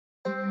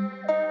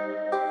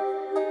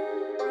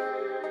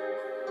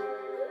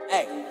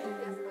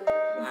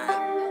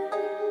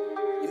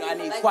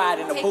quiet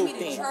in the booth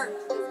then.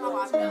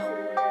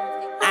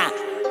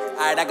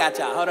 Alright, I got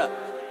y'all. Hold up.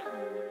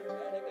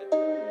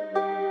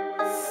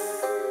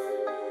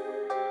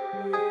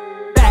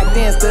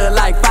 Then stood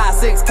like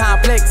 5'6",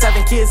 complex,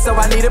 7 kids, so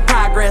I needed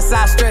progress.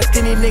 I stressed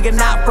any nigga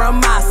not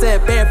from my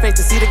set. Barefaced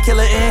to see the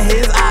killer in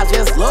his eyes.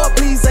 Just Lord,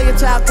 please say a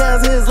child,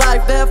 cause his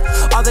life death.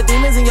 All the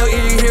demons in your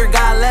ear, you hear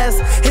God less.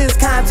 His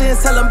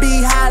conscience tell him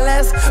be high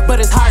less, but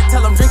his heart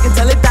tell him drink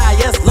until it die.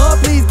 Yes, Lord,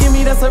 please give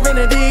me the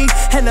serenity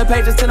and the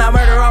patience till I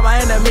murder all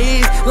my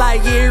enemies.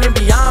 Like year and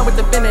beyond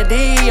with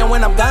infinity. And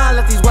when I'm gone,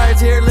 let these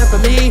words here live for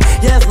me.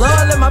 Yes,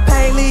 Lord, let my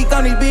pain leak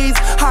on these beats.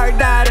 Heart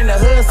died in the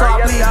hood, so I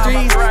bleed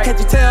streets. Can't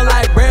you tell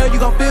like bro, you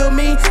gon' feel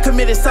me?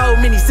 Committed so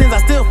many sins, I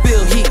still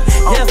feel heat.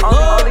 Yes,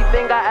 Lord. Only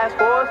thing I ask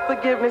for is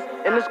forgiveness.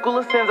 In the school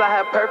of sins, I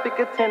have perfect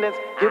attendance.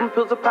 Give them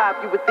pills of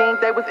pop, you would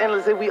think they was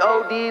endless. If we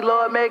OD,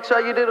 Lord, make sure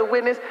you did a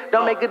witness.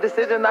 Don't make a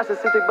decision,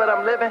 narcissistic, but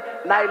I'm living.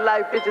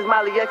 Nightlife, bitches,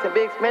 Molly X, and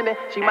big spending.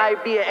 She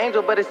might be an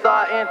angel, but it's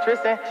all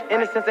interesting.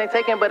 Innocence ain't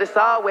taken, but it's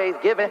always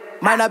given.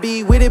 Might not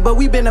be with it, but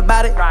we been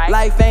about it.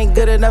 Life ain't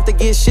good enough to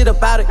get shit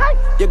about it.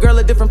 Your girl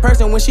a different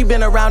person when she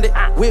been around it.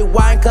 With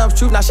wine comes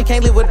truth, now she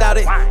can't live without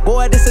it.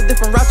 Boy, this a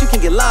different route you can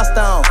get lost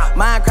on.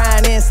 Mind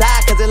crying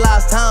inside cause it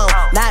lost tone.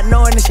 Not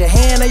knowing it's your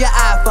hand or your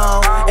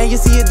iPhone. And you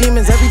see your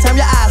demons every time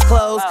your eyes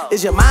close.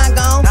 Is your mind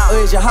gone? Or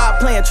is your heart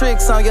playing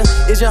tricks on you?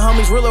 Is your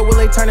homies real or will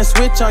they turn and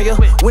switch on you?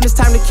 When it's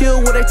time to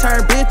kill, will they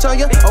turn bitch on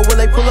you? Or will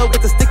they pull up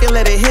with the stick and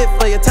let it hit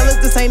for you? Tell us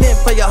this ain't it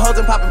for your hoes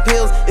and popping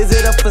pills. Is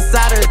it a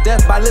facade or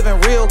death by living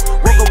real?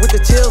 Woke up with the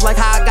chills like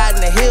how I got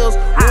in the hills.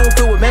 Room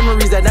filled with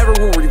memories that never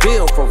will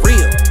reveal, for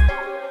real.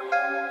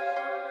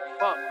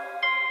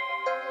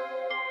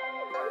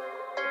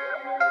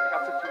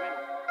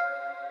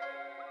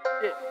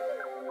 Shit.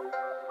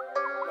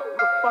 Yo, who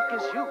the fuck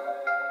is you?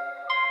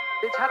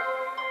 Bitch, how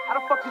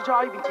the fuck did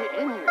y'all even get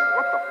in here?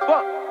 What the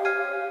fuck?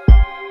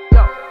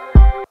 Yo,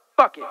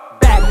 fuck it.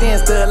 Back then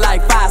stood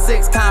like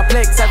 5'6",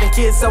 complex, 7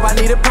 kids, so I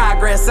needed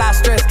progress. I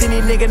stressed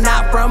any nigga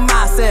not from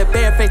my set.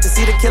 Barefaced to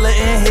see the killer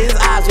in his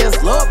eyes.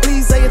 Yes, Lord,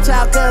 please say a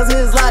child, cause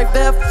his life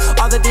death.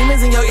 All the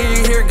demons in your ear,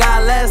 you hear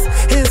God less.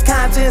 His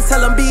conscience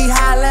tell him be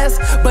high less,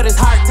 but his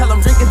heart tell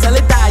him drink until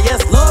it die.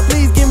 Yes, Lord,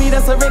 please give me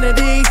the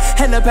serenity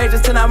and the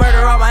patience till I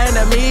murder all my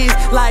enemies.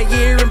 Like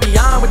year and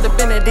beyond with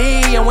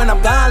infinity. And when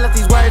I'm gone, let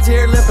these words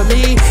here live for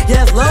me.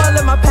 Yes, Lord,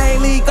 let my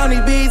pain leak on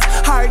these beats.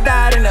 Heart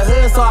died in the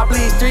hood, so I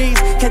bleed streets.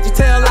 Can't you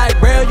tell like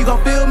bro, you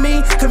gon' feel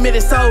me?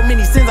 Committed so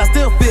many sins, I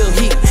still feel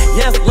heat.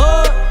 Yes,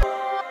 Lord.